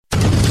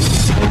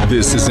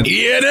This is an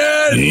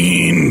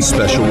ENN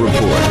special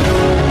report.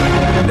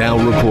 Now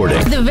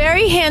reporting. The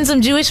very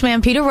handsome Jewish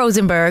man, Peter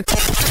Rosenberg.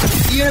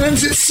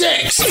 ENN's at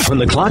 6. When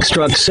the clock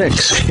struck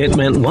 6, it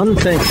meant one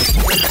thing.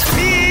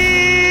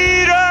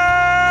 Peter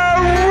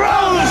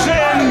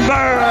Rosenberg!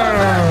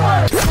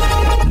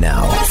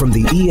 Now, from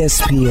the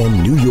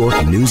ESPN New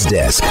York news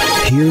desk,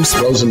 here's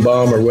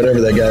Rosenbaum or whatever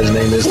that guy's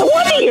name is. No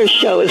wonder your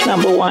show is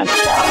number one.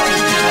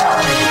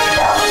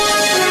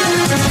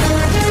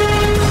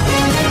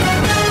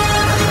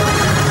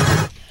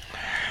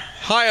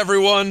 Hi,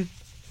 everyone.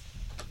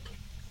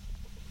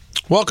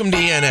 Welcome to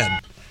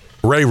ENN.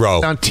 Ray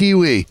Rowe. On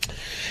Tiwi.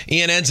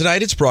 ENN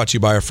tonight, it's brought to you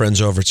by our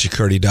friends over at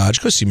Security Dodge.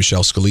 Go see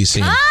Michelle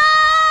Scalisi.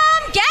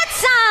 Get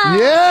some!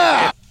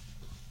 Yeah!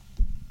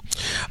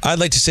 I'd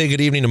like to say good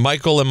evening to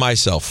Michael and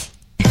myself.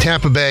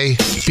 Tampa Bay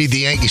beat the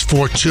Yankees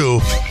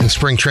 4-2 in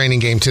spring training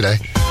game today.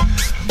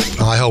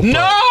 I hope.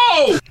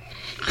 No!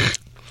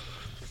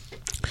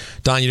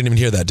 Don, you didn't even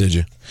hear that, did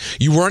you?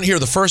 You weren't here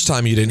the first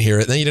time you didn't hear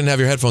it. Then you didn't have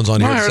your headphones on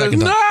here the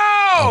second time. No!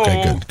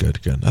 Okay, good.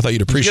 I thought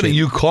you'd appreciate getting it.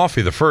 you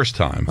coffee the first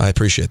time. I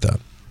appreciate that.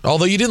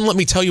 Although you didn't let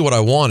me tell you what I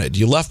wanted.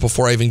 You left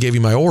before I even gave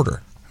you my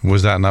order.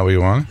 Was that not what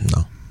you wanted?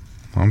 No.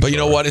 But you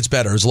know what? It's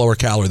better. It's lower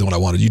calorie than what I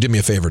wanted. You did me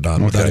a favor,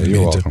 Don. Without even you're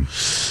meaning welcome. to.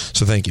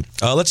 So thank you.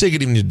 Let's say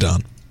good evening to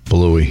Don.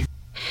 Bluey.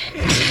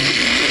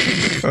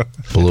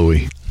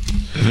 Bluey.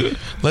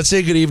 Let's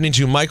say good evening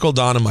to Michael,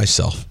 Don, and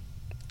myself.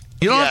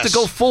 You don't have to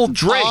go full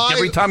Drake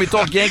every time you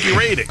talk Yankee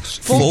ratings.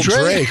 Full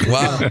Drake.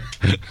 Wow.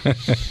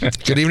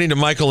 Good evening to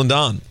Michael and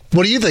Don.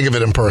 What do you think of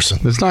it in person?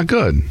 It's not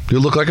good. You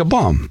look like a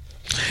bum.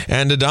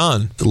 And to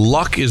Don.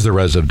 Luck is the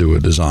residue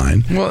of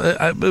design. Well,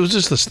 it was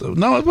just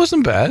no, it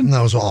wasn't bad.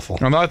 That was awful.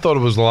 I thought it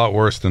was a lot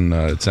worse than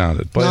it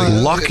sounded. But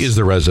No, luck is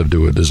the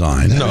residue of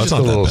design. No, it's just not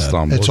a that little bad.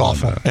 stumble. It's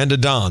awful. And to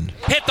Don.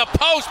 Hit the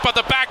post, but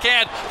the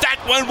backhand, that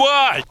one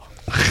was.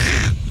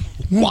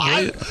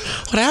 What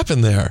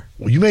happened there?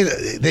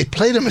 They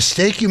played a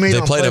mistake you made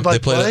on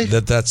play-by-play?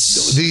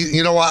 That's...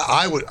 You know what?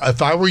 I would,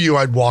 if I were you,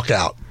 I'd walk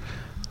out.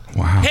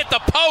 Wow. Hit the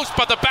post,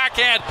 but the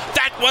backhand,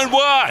 that one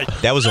was.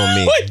 That was on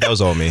me. That was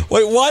on me.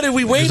 Wait, why did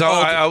we wait?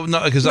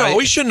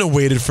 We shouldn't have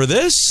waited for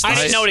this. I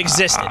didn't know it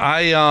existed.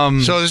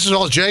 So this is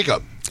all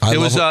Jacob.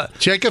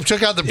 Jacob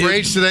took out the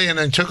braids today and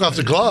then took off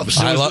the gloves.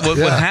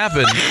 What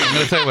happened? I'm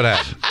going to tell you what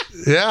happened.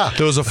 Yeah.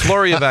 There was a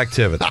flurry of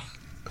activity.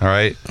 All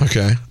right.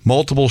 Okay.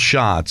 Multiple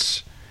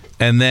shots.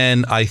 And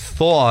then I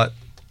thought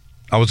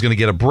I was going to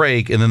get a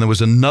break, and then there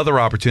was another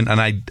opportunity,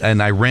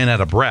 and I ran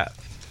out of breath.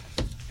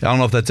 I don't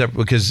know if that's ever,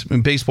 because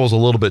baseball's a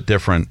little bit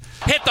different.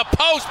 Hit the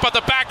post, but the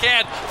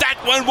backhand, that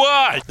one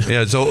was.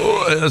 Yeah,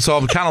 so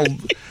I'm kind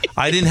of,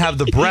 I didn't have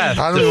the breath.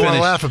 I don't even want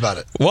to laugh about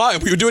it. Why?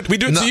 We do it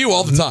to you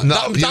all the time.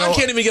 Don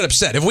can't even get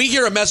upset. If we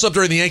hear a mess up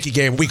during the Yankee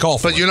game, we call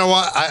for it. But you know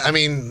what? I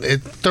mean,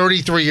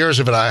 33 years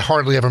of it, I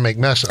hardly ever make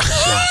mess ups.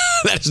 So.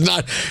 That's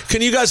not.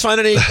 Can you guys find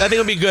any? I think it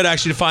would be good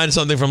actually to find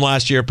something from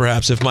last year,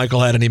 perhaps, if Michael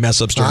had any mess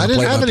ups during the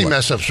play-by-play. I didn't have any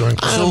mess ups during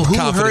the So who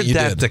heard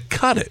that to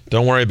cut it?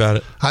 Don't worry about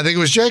it. I think it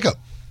was Jacob.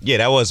 Yeah,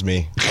 that was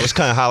me. I was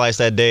kind of highlights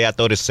that day. I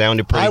thought it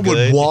sounded pretty good.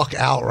 I would walk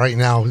out right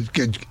now.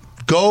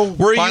 Go.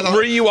 Were you on the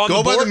board?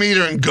 Go by the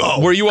meter and go.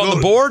 Were you on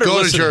the board or go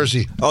listening? to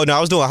Jersey? Oh no, I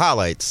was doing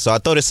highlights, so I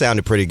thought it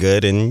sounded pretty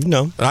good, and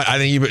I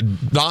think you.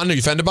 Don, are you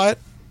offended by it?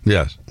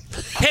 Yes.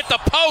 Hit the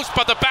post,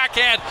 but the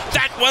backhand,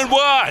 that one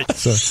was.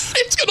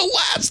 It's gonna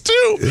last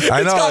too.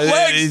 I know. It's got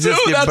legs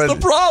too. That's the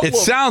problem. It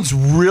sounds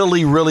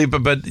really, really,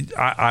 but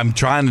I'm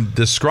trying to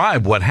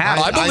describe what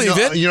happened. I believe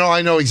it.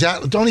 I know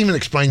exactly. Don't even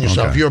explain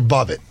yourself. Okay. You're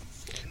above it.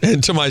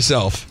 And to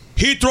myself,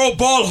 he throw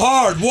ball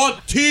hard. One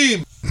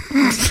team.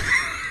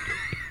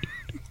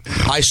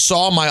 I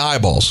saw my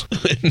eyeballs.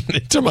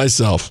 To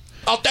myself,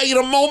 I'll tell you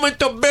the moment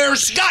the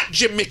Bears got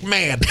Jim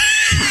McMahon.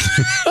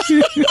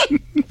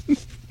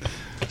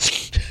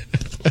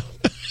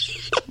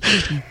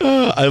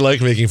 I like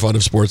making fun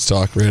of sports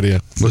talk radio.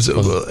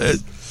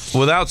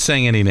 Without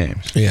saying any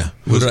names. Yeah.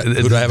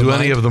 Do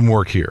any of them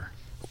work here?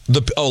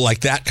 Like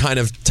that kind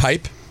of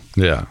type?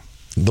 Yeah.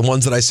 The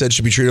ones that I said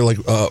should be treated like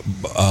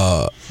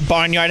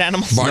barnyard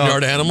animals.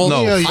 Barnyard animals?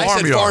 No, I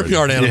said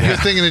farmyard animals. You're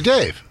thinking of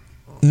Dave.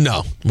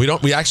 No, we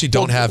don't. We actually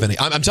don't have any.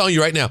 I'm telling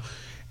you right now,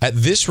 at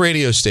this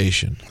radio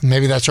station,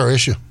 maybe that's our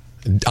issue.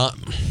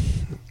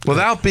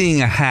 Without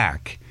being a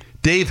hack,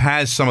 Dave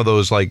has some of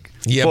those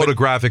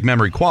photographic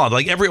memory quality.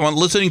 Like everyone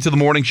listening to the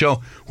morning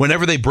show,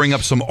 whenever they bring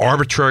up some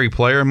arbitrary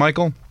player,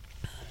 Michael,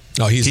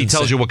 he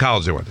tells you what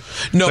college they went to.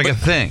 No, it's like a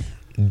thing.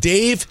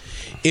 Dave,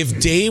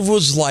 if Dave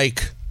was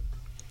like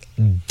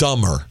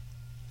dumber,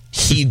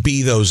 he'd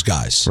be those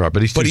guys. Right,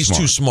 but he's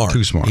too smart.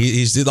 Too smart.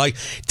 He's like,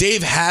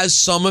 Dave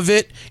has some of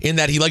it in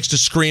that he likes to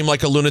scream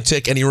like a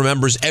lunatic and he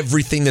remembers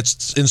everything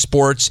that's in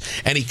sports.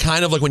 And he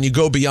kind of like, when you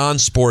go beyond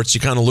sports,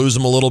 you kind of lose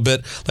him a little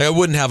bit. Like I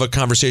wouldn't have a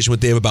conversation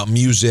with Dave about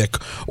music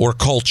or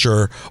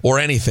culture or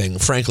anything,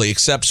 frankly,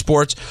 except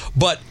sports.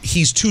 But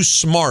he's too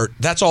smart.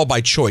 That's all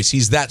by choice.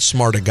 He's that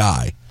smart a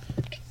guy.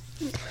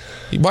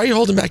 Why are you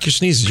holding back your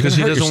sneezes? Because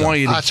he doesn't want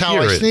you to That's how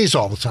I sneeze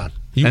all the time.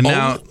 And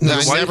now,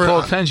 why do you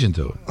call attention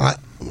to it?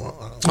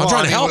 I'm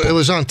trying to help him. It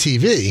was on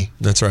TV.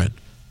 That's right.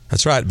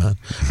 That's right, man.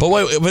 But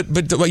wait,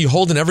 but what, you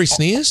holding every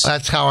sneeze?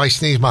 That's how I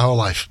sneeze my whole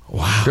life.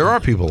 Wow. There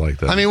are people like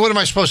that. I mean, what am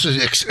I supposed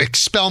to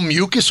expel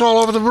mucus all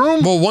over the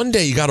room? Well, one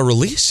day you got to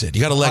release it.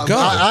 You got to let go.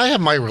 I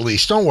have my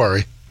release. Don't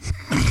worry.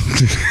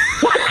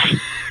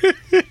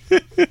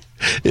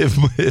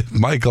 If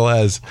Michael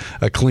has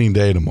a clean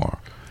day tomorrow.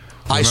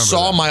 I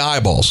saw my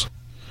eyeballs.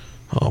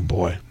 Oh,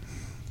 boy.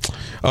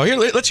 Oh, here,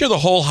 let's hear the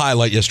whole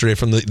highlight yesterday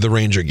from the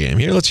Ranger game.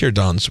 Here, let's hear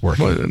Don's work.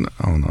 Oh,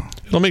 no.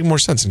 It'll make more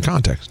sense in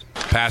context.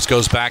 Pass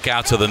goes back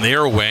out to the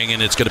near wing,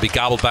 and it's going to be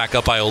gobbled back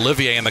up by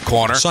Olivier in the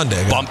corner.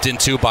 Sunday. Bumped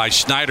into by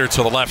Schneider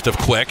to the left of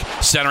Quick.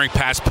 Centering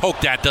pass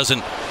poked at,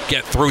 doesn't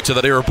get through to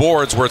the near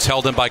boards where it's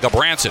held in by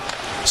Gabranson.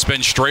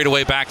 Spins straight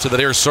away back to the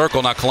near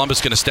circle. Now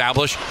Columbus can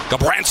establish.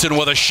 Gabranson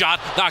with a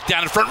shot. Knocked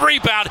down in front.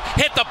 Rebound.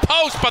 Hit the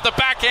post, but the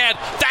backhand.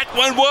 That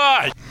one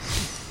was.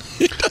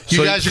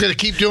 You guys are going to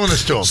keep doing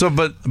this to him. So,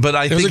 but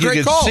I think you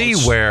can see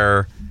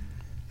where,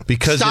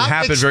 because Stop it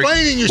happened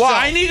explaining yourself. Well,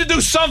 I need to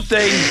do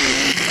something.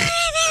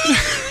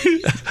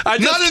 I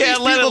just can't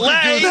let it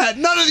lay. Do that.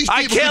 None of these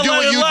people can do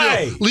what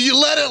you do.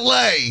 You let it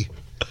lay.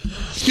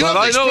 You don't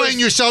have to explain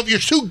yourself. You're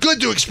too good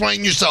to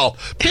explain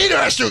yourself. Peter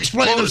has to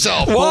explain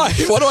himself. Why?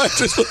 What do I have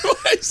to explain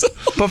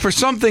myself? But for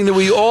something that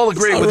we all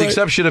agree, with the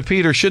exception of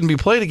Peter, shouldn't be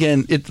played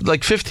again, it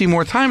like 15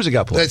 more times it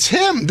got played. That's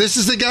him. This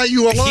is the guy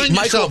you align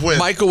yourself with.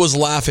 Michael was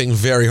laughing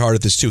very hard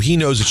at this, too. He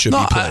knows it should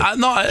be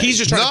played. He's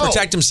just trying to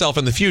protect himself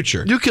in the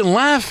future. You can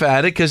laugh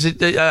at it because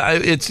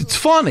it's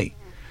funny.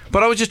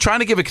 But I was just trying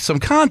to give it some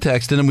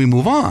context, and then we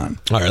move on.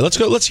 All right, let's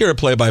go. Let's hear a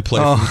play-by-play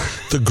from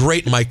the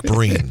great Mike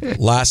Breen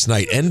last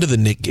night, end of the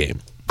Knick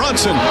game.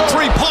 Brunson,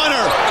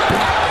 three-pointer,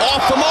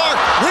 off the mark,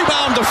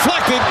 rebound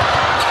deflected,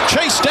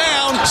 chased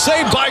down,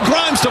 saved by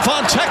Grimes to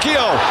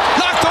Fontecchio,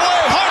 knocked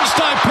away,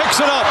 Hartenstein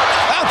picks it up,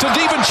 out to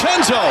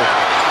DiVincenzo,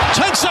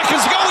 10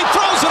 seconds to go, he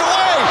throws it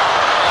away,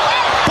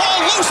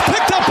 ball loose,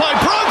 picked up by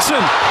Brunson,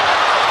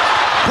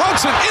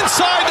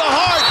 inside the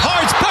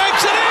Harts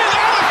banks it in,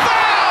 and a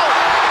foul,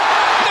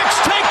 Knicks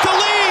take the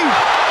lead,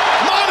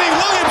 Monty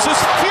Williams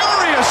is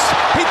furious,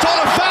 he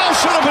thought a foul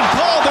should have been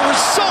called, there was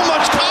so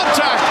much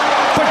contact,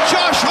 but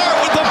Josh Hart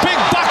with the big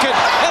bucket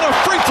and a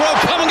free throw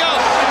coming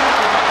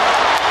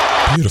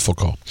out. Beautiful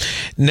call.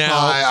 Now,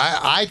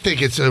 I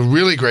think it's a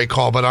really great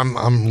call, but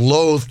I'm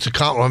loath to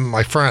compliment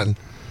my friend.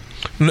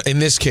 In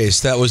this case,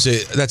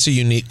 that's a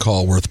unique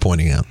call worth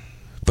pointing out.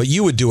 But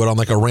you would do it on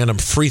like a random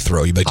free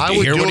throw. You'd be like,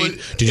 did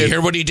you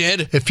hear what he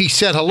did? If he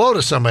said hello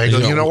to somebody, I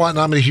go, you know what?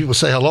 Not many people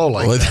say hello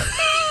like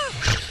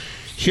that.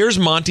 Here's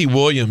Monty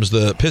Williams,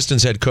 the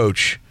Pistons head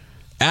coach,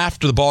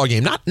 after the ball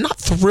game, not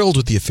thrilled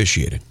with the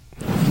officiating.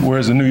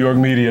 Where's the New York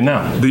media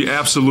now? The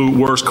absolute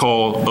worst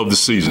call of the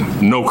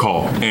season. No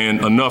call.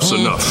 And enough's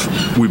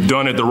enough. We've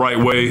done it the right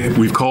way.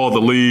 We've called the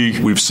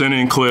league. We've sent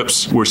in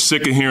clips. We're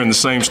sick of hearing the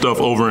same stuff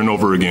over and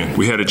over again.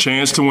 We had a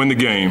chance to win the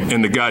game,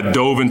 and the guy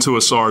dove into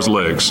Asar's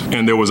legs,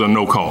 and there was a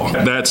no call.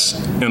 That's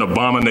an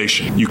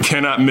abomination. You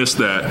cannot miss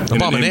that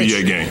in an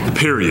NBA game,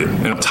 period.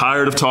 And I'm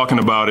tired of talking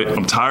about it.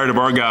 I'm tired of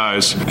our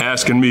guys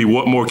asking me,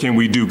 what more can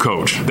we do,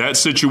 coach? That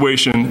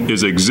situation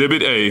is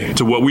exhibit A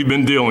to what we've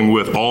been dealing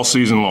with all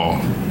season long.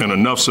 And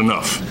enough's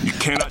enough. You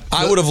cannot.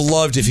 I would have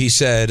loved if he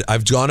said,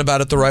 I've gone about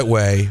it the right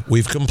way.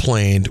 We've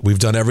complained. We've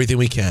done everything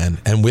we can.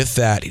 And with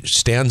that, he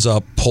stands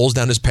up, pulls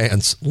down his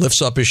pants,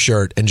 lifts up his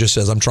shirt, and just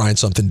says, I'm trying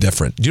something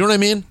different. Do you know what I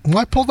mean?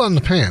 Why pull down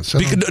the pants?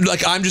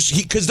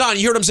 Because Don,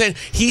 you hear what I'm saying?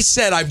 He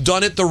said, I've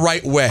done it the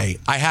right way.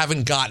 I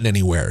haven't gotten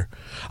anywhere.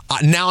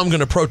 Now I'm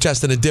going to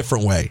protest in a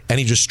different way. And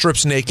he just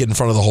strips naked in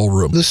front of the whole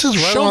room. This is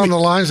right along the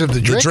lines of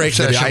the Drake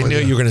obsession. I knew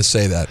you were going to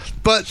say that.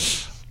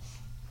 But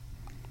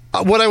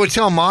what I would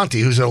tell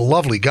Monty, who's a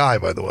lovely guy,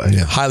 by the way.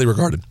 Yeah, highly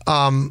regarded.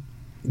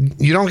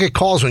 You don't get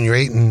calls when you're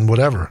 8 and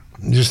whatever.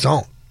 You just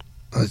don't.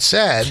 It's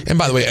sad. And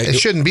by the way, it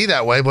shouldn't be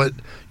that way, but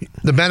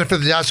the benefit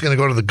of the doubt is going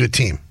to go to the good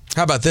team.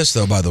 How about this,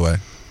 though, by the way?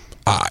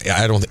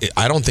 I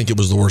don't think it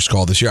was the worst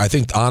call this year. I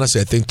think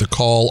the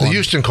call the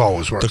Houston call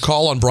was worse. The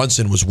call on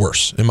Brunson was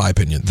worse, in my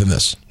opinion, than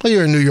this. Well,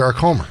 you're a New York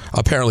homer.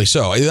 Apparently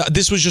so.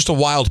 This was just a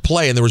wild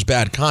play, and there was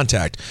bad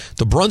contact.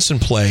 The Brunson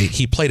play,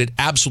 he played it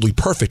absolutely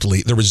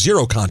perfectly. There was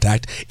zero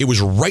contact. It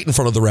was right in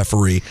front of the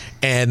referee,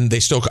 and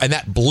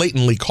that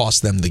blatantly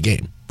cost them the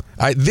game.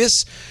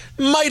 This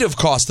might have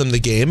cost them the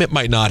game. It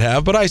might not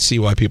have, but I see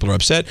why people are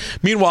upset.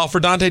 Meanwhile, for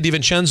Dante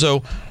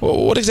DiVincenzo,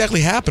 what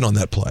exactly happened on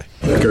that play?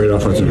 Great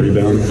offensive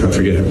rebound. I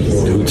forget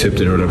who tipped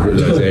it or whatever.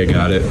 Isaiah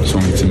got it,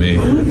 swung it to me.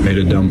 Made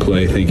a dumb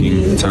play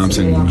thinking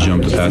Thompson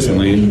jumped the passing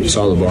lane.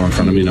 Saw the ball in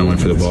front of me and I went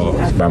for the ball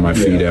by my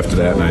feet after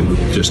that, and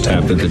I just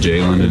tapped it to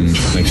Jalen, and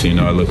next thing you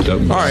know, I looked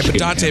up. All right, but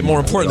Dante, more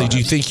importantly, do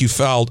you think you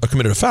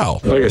committed a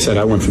foul? Like I said,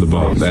 I went for the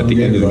ball. At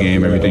the end of the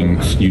game,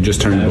 you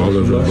just turn the ball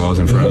over, the ball's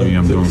in front of me,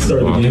 I'm going for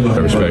the ball. I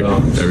respect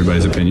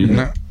everybody's opinion.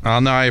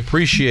 Now, I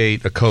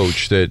appreciate a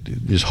coach that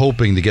is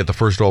hoping to get the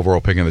first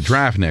overall pick in the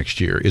draft next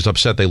year is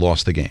upset they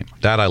lost the game.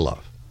 That I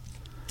love.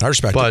 I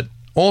respect but it.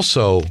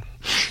 Also,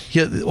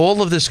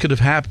 all of this could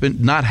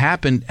have not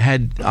happened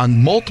had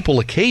on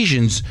multiple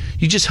occasions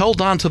you just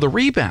held on to the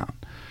rebound.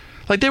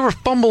 Like, they were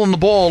fumbling the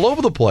ball all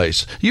over the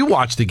place. You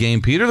watched the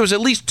game, Peter. There was at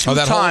least two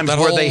times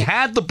where they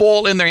had the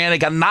ball in their hand. They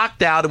got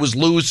knocked out. It was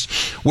loose,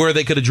 where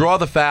they could have drawn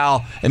the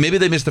foul, and maybe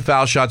they missed the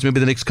foul shots. Maybe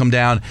the Knicks come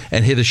down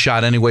and hit a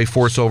shot anyway,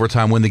 force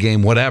overtime, win the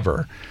game,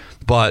 whatever.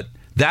 But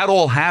that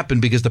all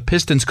happened because the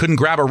Pistons couldn't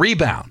grab a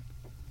rebound.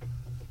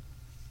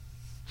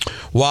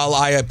 While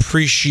I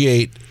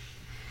appreciate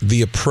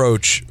the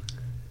approach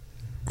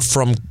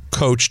from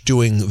coach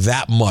doing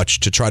that much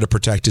to try to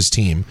protect his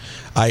team,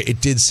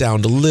 it did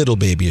sound a little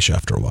babyish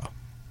after a while.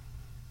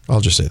 I'll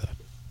just say that.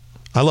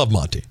 I love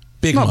Monty.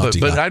 Big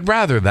Monty but guy. I'd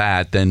rather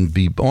that than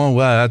be,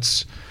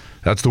 that's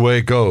the way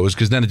it goes,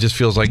 because then it just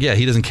feels like,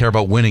 he doesn't care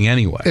about winning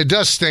anyway. It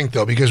does stink,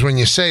 though, because when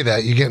you say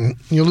that,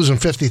 you're losing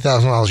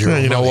 $50,000 a year.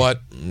 You know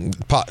what?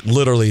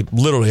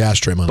 Literally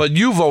ashtray money. But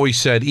you've always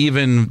said,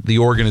 even the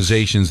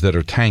organizations that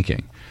are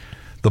tanking,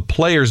 the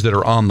players that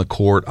are on the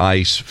court,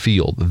 ice,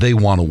 field, they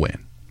want to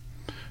win.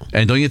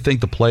 And don't you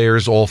think the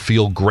players all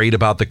feel great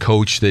about the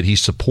coach, that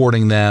he's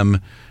supporting them,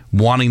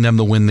 wanting them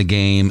to win the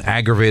game,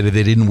 aggravated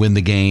they didn't win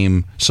the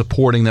game,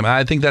 supporting them?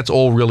 I think that's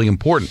all really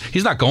important.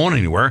 He's not going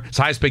anywhere. He's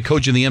the highest paid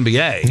coach in the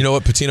NBA. You know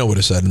what Pitino would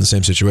have said in the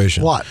same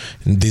situation? What?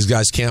 These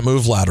guys can't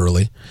move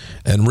laterally,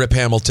 and Rip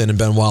Hamilton and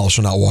Ben Wallace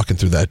are not walking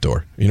through that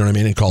door. You know what I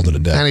mean? And called it a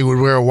day. And he would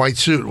wear a white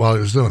suit while he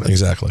was doing it.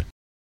 Exactly.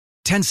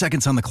 10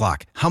 seconds on the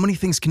clock. How many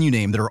things can you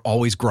name that are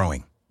always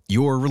growing?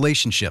 Your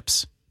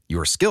relationships,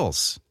 your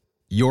skills,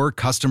 your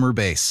customer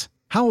base.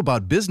 How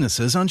about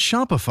businesses on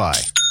Shopify?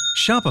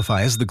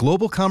 Shopify is the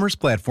global commerce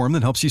platform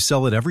that helps you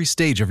sell at every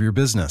stage of your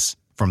business.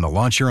 From the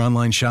launch your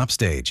online shop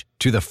stage,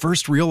 to the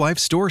first real-life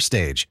store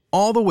stage,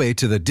 all the way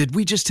to the did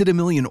we just hit a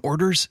million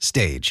orders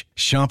stage.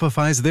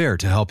 Shopify's there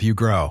to help you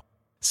grow.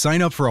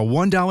 Sign up for a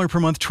 $1 per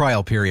month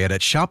trial period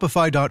at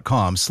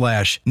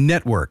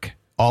shopify.com/network,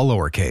 all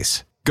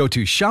lowercase. Go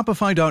to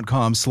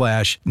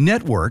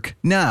shopify.com/network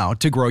now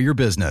to grow your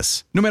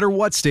business, no matter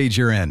what stage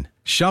you're in.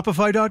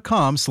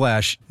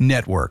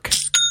 Shopify.com/network.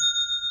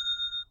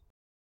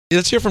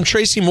 Let's hear from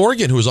Tracy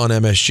Morgan, who was on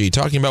MSG,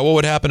 talking about what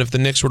would happen if the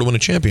Knicks were to win a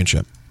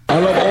championship. I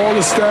love all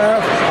the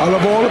staff. I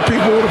love all the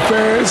people, the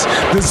fans.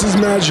 This is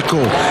magical.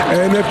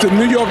 And if the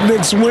New York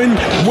Knicks win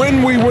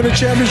we win a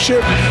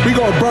championship, we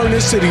going to burn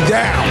this city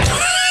down.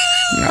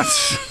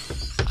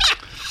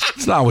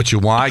 It's not what you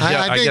want.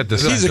 I get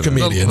this. He's a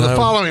comedian. The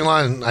following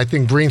line, I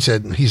think Breen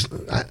said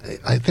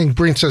I think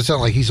Breen said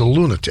something like he's a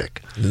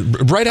lunatic.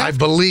 Right. I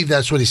believe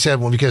that's what he said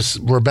because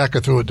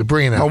Rebecca threw it to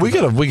Breen. Oh, we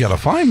gotta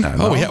find that.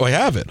 Oh, we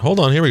have it. Hold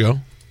on. Here we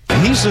go.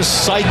 He's a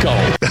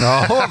psycho.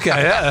 Oh, okay.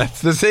 Yeah.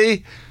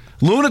 See,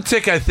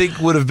 lunatic, I think,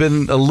 would have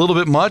been a little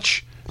bit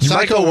much.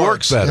 Psycho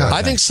works better. Yeah.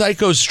 I think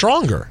psycho's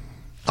stronger.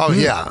 Oh,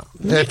 yeah.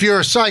 If you're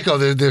a psycho,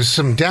 there's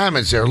some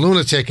damage there.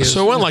 Lunatic is...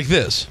 So it went like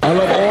this. I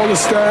love all the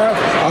staff.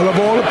 I love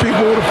all the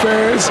people, the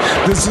fans.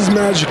 This is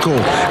magical.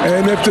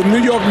 And if the New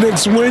York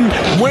Knicks win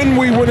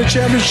we win a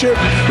championship,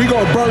 we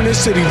going to burn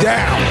this city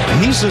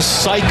down. He's a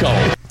psycho.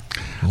 I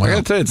got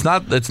to tell you,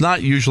 it's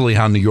not usually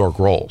how New York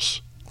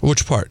rolls.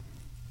 Which part?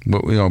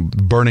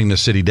 Burning the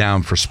city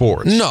down for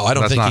sports. No, I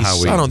don't think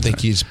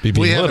he's being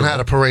We haven't literal. had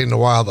a parade in a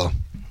while, though.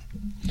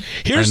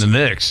 And the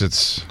Knicks,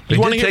 they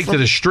did take to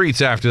the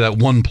streets after that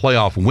one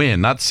playoff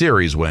win, not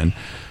series win.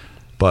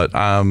 But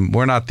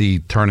we're not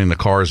turning the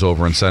cars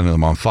over and setting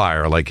them on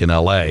fire like in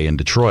L.A. and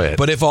Detroit.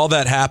 But if all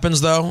that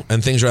happens, though,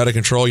 and things are out of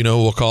control, you know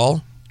who we'll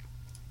call?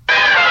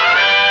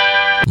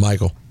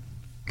 Michael.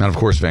 And, of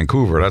course,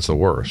 Vancouver. That's the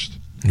worst.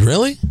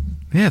 Really?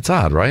 Yeah, it's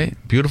odd, right?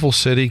 Beautiful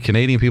city.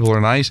 Canadian people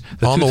are nice.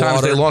 The On two the times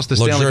water, they lost the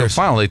Stanley Cup luxurious.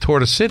 final, they tore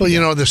the city.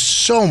 But, there's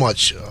so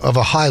much of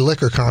a high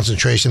liquor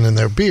concentration in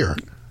their beer.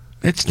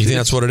 You think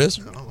that's what it is?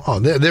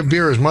 Oh, their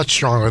beer is much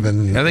stronger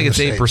than I think it's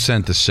the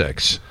 8% to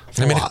 6%.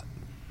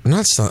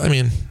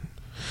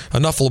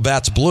 Enough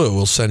Labatt's Blue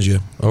will send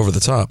you over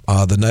the top.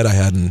 The night I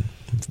had in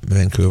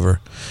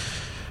Vancouver.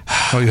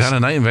 Oh, you had a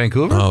night in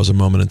Vancouver? Oh, it was a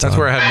moment in time. That's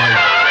where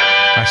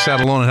I sat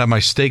alone and had my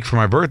steak for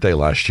my birthday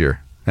last year.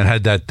 And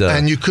had that.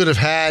 And you could have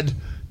had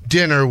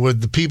dinner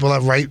with the people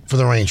that write for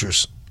the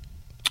Rangers.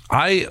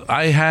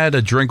 I had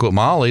a drink with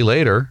Molly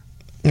later.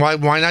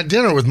 Why not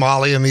dinner with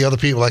Molly and the other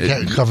people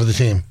that cover the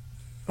team?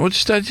 I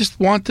just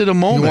wanted a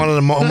moment. You wanted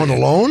a moment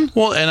alone?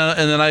 Well,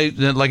 and then I,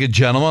 like a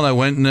gentleman, I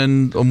went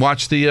and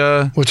watched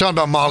the... We're talking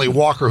about Molly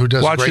Walker, who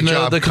does a great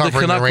job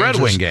covering the Rangers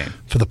Red Wing game.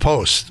 For the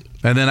Post.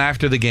 And then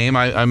after the game,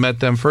 I met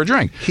them for a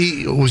drink.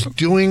 He was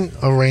doing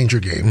a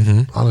Ranger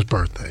game on his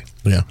birthday.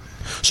 Yeah.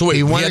 So wait,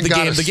 he went had and the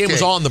game. The game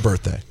was on the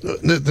birthday.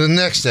 The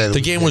next day. The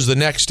game was the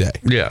next day.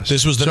 Yes.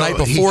 This was the night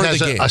before the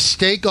game. A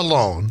steak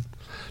alone.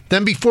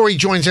 Then before he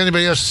joins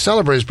anybody else to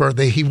celebrate his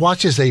birthday, he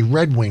watches a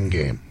Red Wing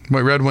game.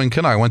 Red Wing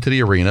Canuck. I went to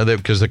the arena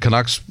because the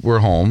Canucks were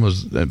home,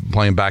 was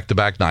playing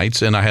back-to-back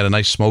nights, and I had a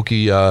nice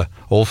smoky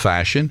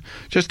old-fashioned.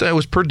 It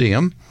was per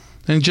diem.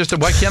 And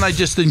why can't I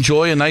just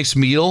enjoy a nice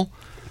meal?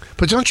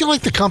 But don't you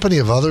like the company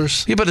of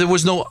others? Yeah, but there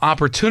was no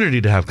opportunity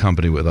to have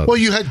company with others. Well,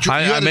 you had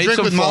a drink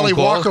with Molly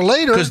Walker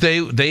later. Because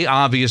they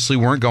obviously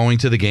weren't going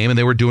to the game and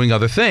they were doing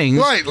other things.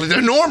 Right,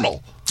 they're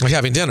normal. Like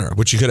having dinner,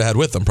 which you could have had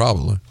with them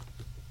probably.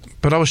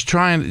 But I was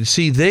trying to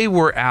see, they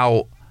were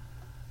out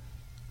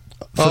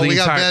We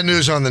got bad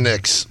news on the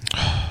Knicks.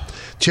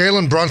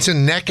 Jalen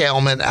Brunson, neck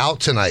ailment, out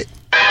tonight.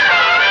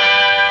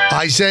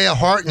 Isaiah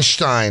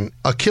Hartenstein,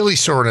 Achilles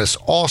soreness,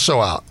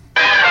 also out.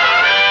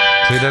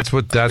 See, that's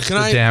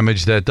the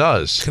damage that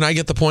does. Can I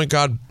get the point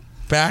guard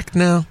back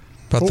now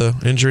about the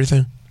injury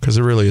thing? Because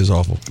it really is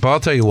awful. But I'll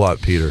tell you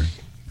what, Peter.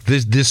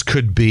 This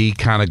could be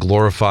kind of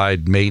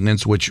glorified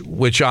maintenance,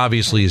 which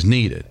obviously is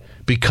needed.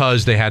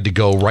 Because they had to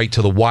go right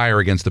to the wire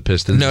against the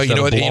Pistons instead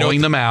of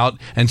blowing them out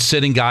and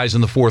sitting guys in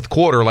the fourth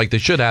quarter like they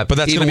should have. But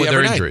that's even with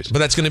their injuries. But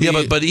that's going to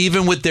be. But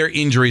even with their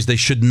injuries, they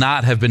should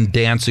not have been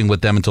dancing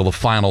with them until the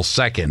final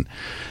second.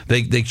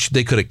 They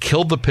could have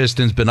killed the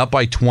Pistons, been up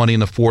by 20 in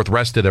the fourth,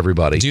 rested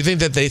everybody. Do you think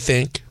that they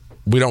think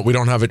we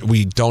don't have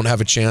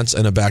a chance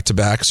in a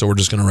back-to-back, so we're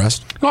just going to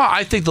rest? No,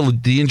 I think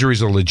the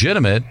injuries are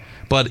legitimate.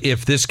 But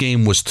if this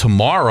game was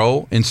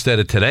tomorrow instead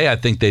of today, I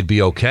think they'd be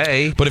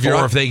okay. But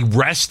if they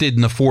rested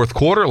in the fourth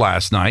quarter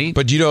last night.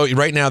 But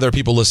right now there are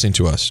people listening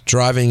to us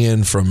driving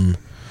in from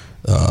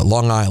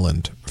Long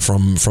Island,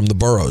 from the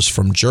boroughs,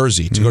 from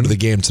Jersey to go to the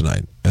game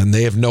tonight, and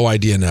they have no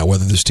idea now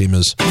whether this team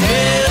is. What's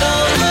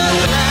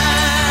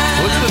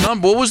the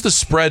number? What was the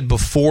spread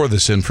before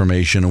this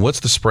information, and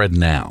what's the spread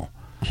now?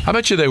 I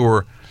bet you they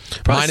were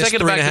minus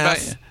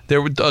 3.5. They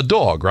were a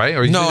dog, right?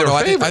 Or No,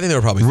 I think they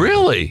were probably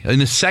really in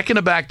the second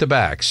of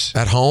back-to-backs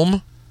at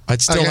home.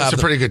 I'd still have a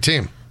pretty good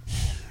team.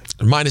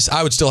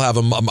 I would still have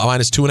a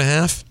minus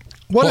 2.5.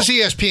 What does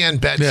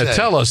ESPN bet say?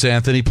 Tell us,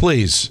 Anthony,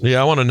 please.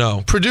 Yeah, I want to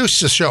know. Produce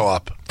the show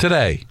up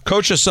today.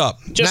 Coach us up.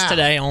 Just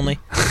today only.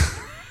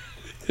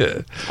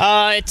 Yeah.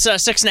 It's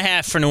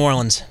 6.5 for New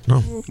Orleans.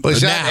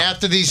 Is that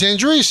after these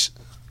injuries?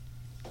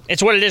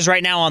 It's what it is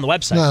right now on the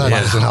website. No,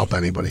 that doesn't help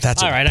anybody.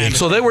 That's all right.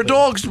 So they were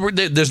dogs.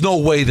 There's no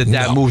way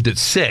that moved at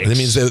 6. That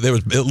means there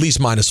was at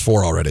least minus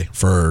 4 already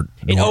for.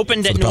 It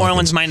opened at New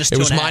Orleans minus 2.5. It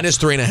was minus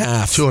 3.5.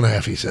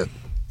 2.5. He said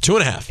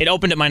 2.5. It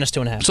opened at minus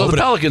 2.5. So the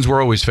Pelicans were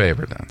always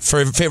favored then.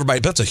 Favored by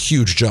that's a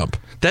huge jump.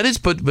 That is,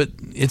 but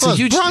it's a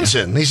huge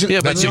Brunson.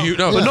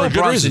 No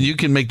Brunson. You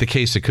can make the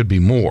case it could be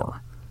more,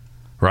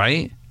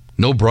 right?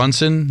 No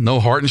Brunson,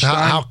 no Hartenstein.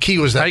 How key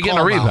was that? How you getting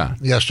a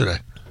rebound yesterday?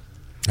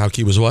 How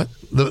key was what?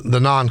 The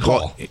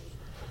non-call.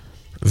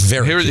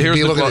 Very. Here's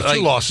the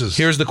 2 losses.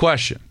 Here's the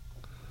question.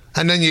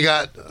 And then you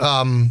got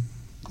the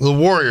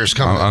Warriors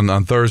coming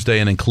on Thursday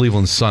and in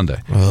Cleveland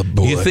Sunday. Oh,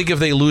 boy. You think if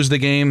they lose the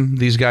game,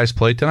 these guys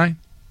play tonight?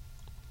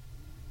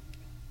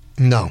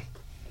 No.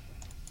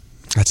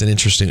 That's an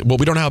interesting. Well,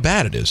 we don't know how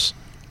bad it is.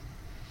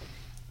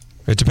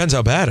 It depends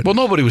how bad it is. Well,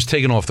 nobody was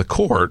taken off the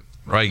court,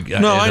 right?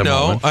 No, I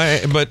know.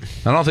 But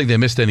I don't think they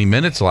missed any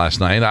minutes last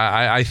night.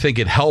 I think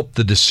it helped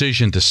the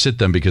decision to sit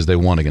them because they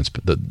won against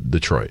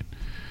Detroit.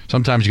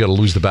 Sometimes you got to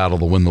lose the battle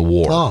to win the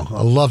war. Oh,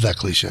 I love that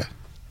cliche.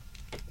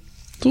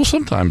 Well,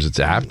 sometimes it's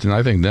apt, and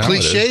I think now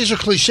cliches are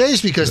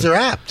cliches because they're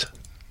apt.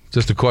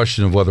 Just a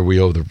question of whether we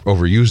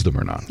overuse them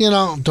or not.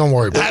 Don't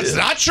worry about it. That's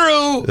not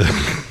true.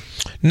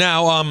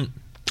 Now,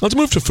 let's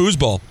move to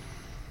foosball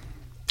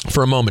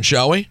for a moment,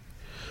 shall we?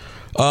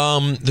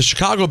 The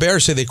Chicago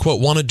Bears say they,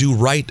 quote, want to do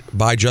right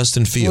by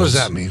Justin Fields.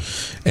 What does that mean?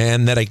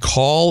 And that a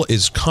call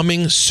is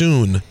coming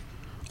soon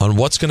on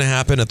what's going to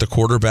happen at the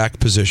quarterback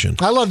position.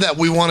 I love that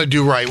we want to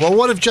do right. Well,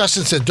 what if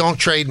Justin said, don't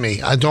trade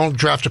me, I don't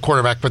draft a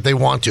quarterback, but they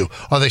want to?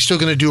 Are they still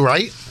going to do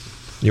right?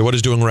 Yeah, what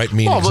does doing right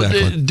mean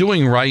exactly?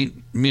 Doing right,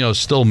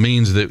 still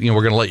means that we're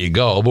going to let you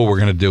go, but we're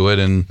going to do it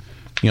in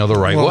the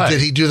right way. Did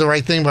he do the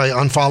right thing by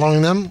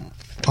unfollowing them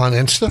on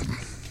Insta?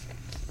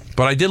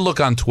 But I did look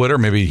on Twitter.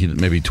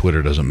 Maybe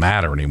Twitter doesn't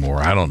matter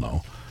anymore. I don't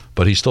know.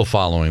 But he's still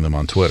following them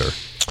on Twitter.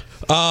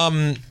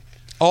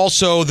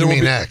 Also,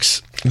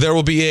 X. There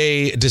will be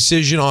a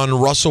decision on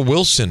Russell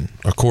Wilson,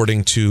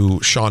 according to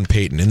Sean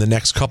Payton, in the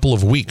next couple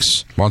of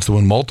weeks. Wants to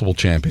win multiple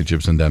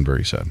championships in Denver,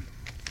 he said.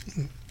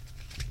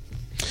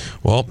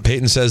 Well,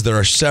 Payton says there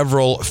are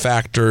several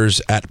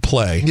factors at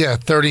play. Yeah,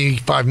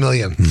 35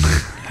 million.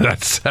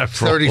 That's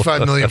several.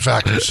 35 million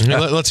factors.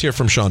 Let's hear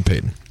from Sean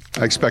Payton.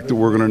 I expect that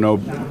we're going to know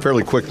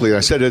fairly quickly. I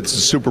said it's a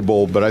Super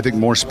Bowl, but I think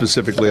more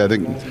specifically, I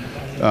think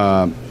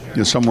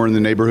somewhere in the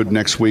neighborhood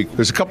next week.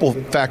 There's a couple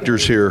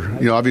factors here.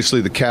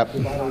 Obviously the cap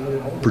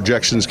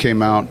projections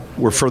came out.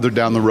 We're further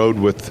down the road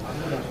with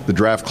the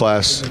draft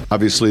class.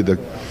 Obviously the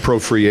pro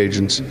free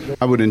agents.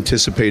 I would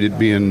anticipate it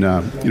being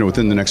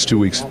within the next 2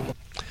 weeks.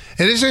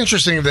 It is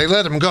interesting if they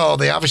let him go.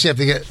 They obviously have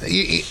to get.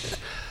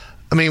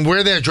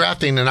 Where they're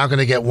drafting, they're not going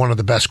to get one of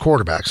the best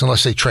quarterbacks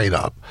unless they trade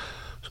up.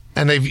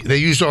 And they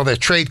used all their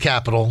trade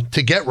capital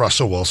to get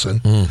Russell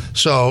Wilson.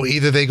 So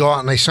either they go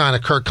out and they sign a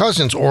Kirk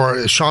Cousins, or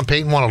does Sean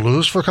Payton want to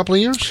lose for a couple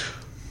of years?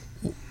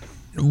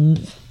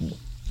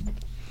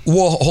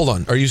 Well, hold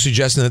on. Are you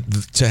suggesting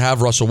that to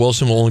have Russell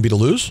Wilson will only be to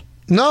lose?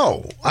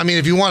 No. I mean,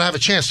 if you want to have a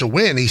chance to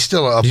win, he's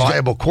still a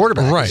viable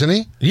quarterback, right. isn't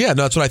he? Yeah,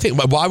 no, that's what I think.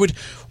 But why would...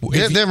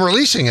 They're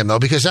releasing him, though,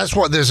 because that's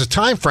what there's a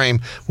time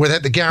frame where they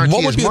have to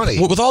guarantee his money.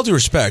 With all due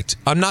respect,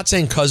 I'm not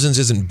saying Cousins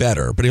isn't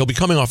better, but he'll be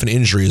coming off an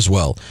injury as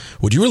well.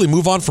 Would you really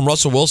move on from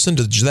Russell Wilson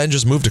to then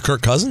just move to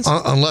Kirk Cousins?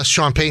 Unless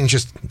Sean Payton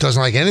just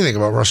doesn't like anything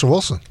about Russell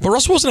Wilson. But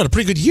Russell Wilson had a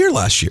pretty good year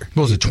last year.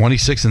 What was it,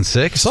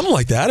 26-6? Something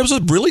like that. It was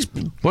a really...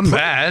 Wasn't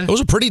bad. It was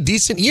a pretty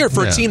decent year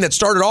for a team that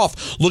started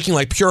off looking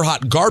like pure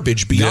hot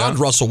garbage beyond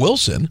Russell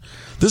Wilson.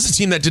 This is a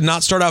team that did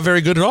not start out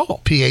very good at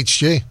all.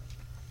 PHG.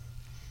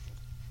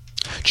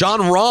 John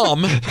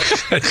Rahm.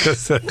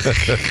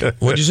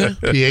 What'd you say?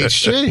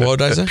 PHG. What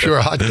did I say? Pure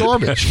hot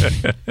garbage.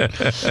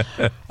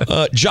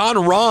 John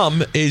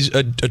Rahm is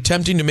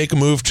attempting to make a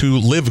move to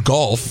Live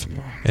Golf,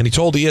 and he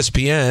told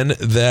ESPN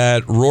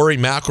that Rory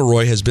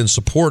McIlroy has been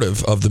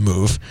supportive of the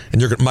move.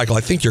 And Michael,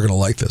 I think you're going to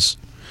like this.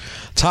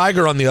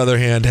 Tiger, on the other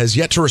hand, has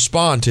yet to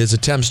respond to his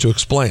attempts to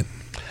explain.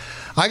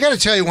 I got to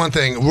tell you one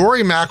thing.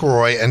 Rory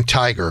McIlroy and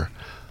Tiger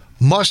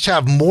must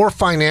have more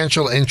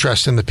financial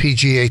interest in the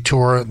PGA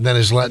Tour than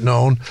is let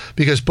known,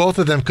 because both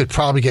of them could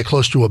probably get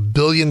close to $1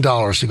 billion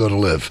to go to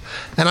Live.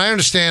 And I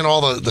understand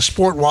all the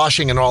sport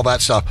washing and all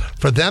that stuff.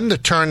 For them to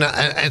turn,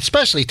 and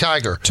especially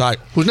Tiger,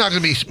 who's not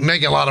going to be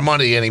making a lot of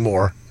money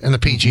anymore in the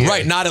PGA.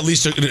 Right, not at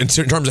least in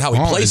terms of how he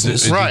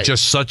places. Is he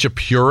just such a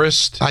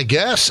purist? I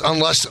guess,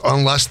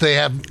 unless they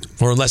have...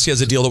 Or unless he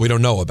has a deal that we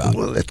don't know about.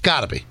 Well, it's got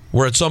to be.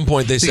 Where at some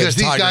point they said because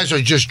these guys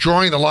are just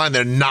drawing the line.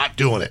 They're not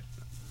doing it.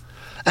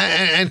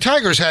 And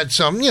Tiger's had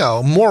some,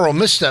 moral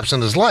missteps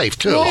in his life,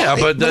 too. Well, yeah,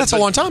 but that's a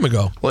long time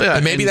ago. Well, yeah,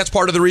 and maybe that's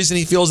part of the reason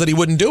he feels that he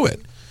wouldn't do it.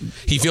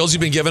 He feels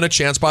he's been given a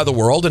chance by the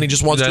world, and he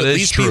just wants to at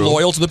least be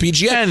loyal to the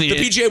PGA. And the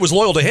PGA was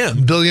loyal to him.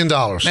 $1 billion.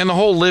 And the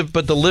whole Live,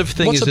 but the Live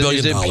thing is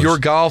it pure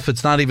golf?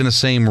 It's not even the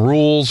same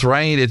rules,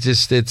 right?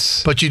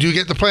 It's. But you do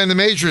get to play in the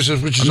majors,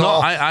 which is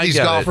all these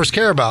golfers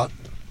care about.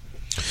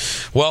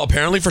 Well,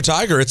 apparently for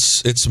Tiger,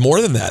 it's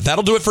more than that.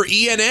 That'll do it for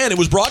ENN. It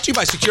was brought to you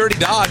by Security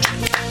Dodge.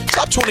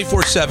 Stop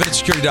 24/7 at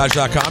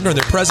securitydodge.com during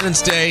their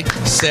President's Day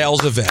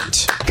sales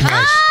event.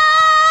 Come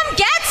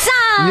get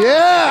some.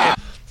 Yeah.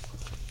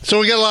 So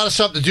we got a lot of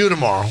stuff to do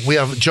tomorrow. We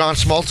have John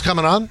Smoltz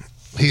coming on.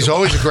 He's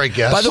always a great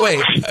guest. By the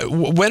way,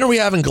 when are we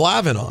having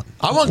Glavin on?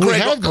 We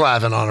had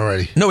Glavin on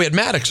already. No, we had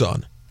Maddox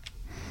on.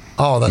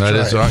 Oh,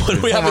 that's right. When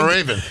are we having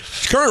Raven?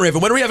 Current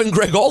Raven. When are we having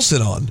Greg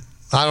Olson on?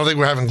 I don't think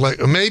we're having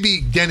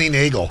maybe Denny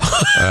Nagel.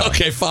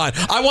 Okay, fine.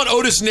 I want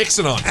Otis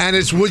Nixon on. And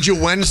it's Would You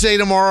Wednesday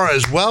tomorrow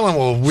as well, and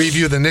we'll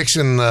review the Knicks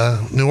in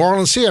New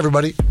Orleans. See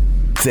everybody.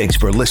 Thanks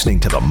for listening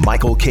to the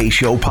Michael K.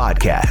 Show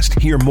podcast.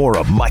 Hear more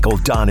of Michael,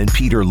 Don, and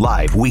Peter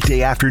live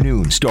weekday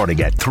afternoon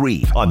starting at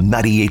 3 on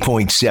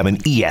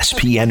 98.7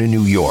 ESPN in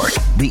New York,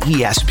 the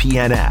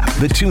ESPN app,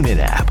 the TuneIn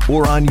app,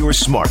 or on your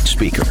smart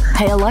speaker.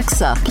 Hey,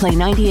 Alexa, play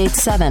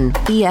 98.7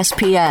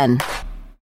 ESPN.